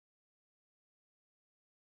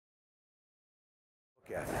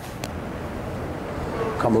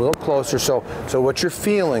Come a little closer. So what you're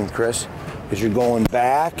feeling, Chris, is you're going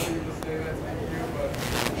back,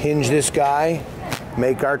 hinge this guy,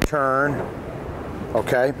 make our turn,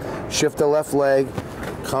 okay? Shift the left leg,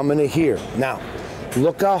 come into here. Now,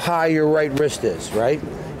 look how high your right wrist is, right?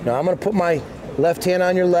 Now I'm gonna put my left hand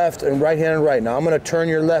on your left and right hand on right. Now I'm gonna turn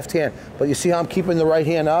your left hand, but you see how I'm keeping the right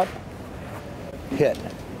hand up? Hit.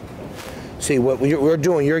 See, what we're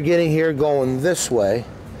doing, you're getting here going this way.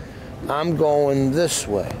 I'm going this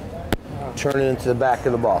way. Turn it into the back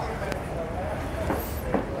of the ball.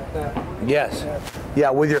 Yes. Yeah,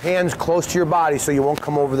 with your hands close to your body so you won't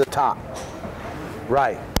come over the top.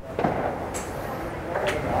 Right.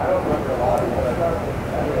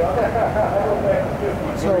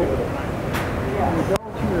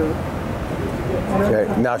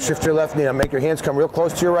 Okay, now shift your left knee. Now make your hands come real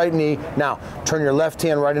close to your right knee. Now turn your left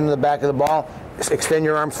hand right into the back of the ball. Extend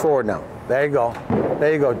your arms forward now. There you go.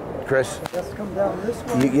 There you go, Chris. Just come down this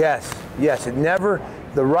way? Yes, yes. It never,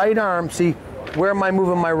 the right arm, see, where am I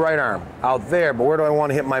moving my right arm? Out there, but where do I want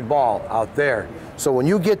to hit my ball? Out there. So when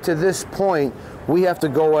you get to this point, we have to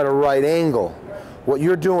go at a right angle. What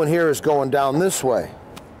you're doing here is going down this way.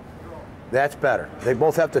 That's better. They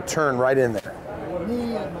both have to turn right in there.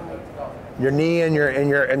 Your knee and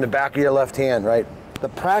in the back of your left hand, right? The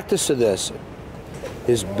practice of this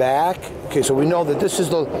is back. Okay, so we know that this is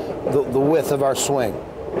the width of our swing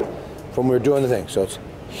from when we're doing the thing. So it's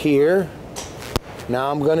here. Now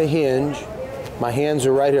I'm going to hinge. My hands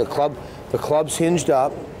are right here. The club's hinged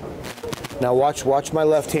up. Now watch my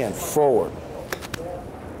left hand forward.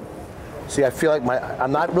 See, I feel like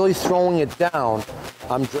I'm not really throwing it down.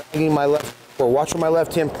 I'm dragging my left forward. Watch where my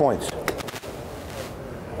left hand points.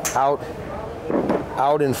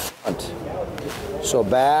 Out in front. So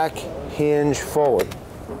back, hinge, forward.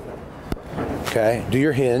 Okay, do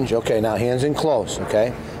your hinge. Okay, now hands in close,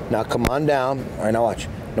 okay? Now come on down. All right, now watch.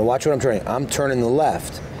 Now watch what I'm turning. I'm turning the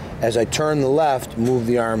left. As I turn the left, move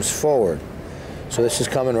the arms forward. So this is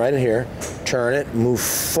coming right in here. Turn it, move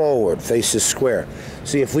forward, faces square.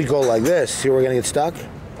 See, if we go like this, see where we're gonna get stuck?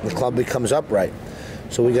 The club becomes upright.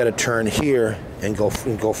 So we gotta turn here and go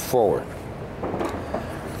forward.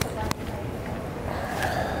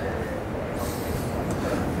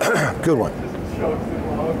 Good one.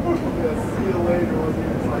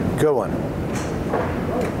 Good one.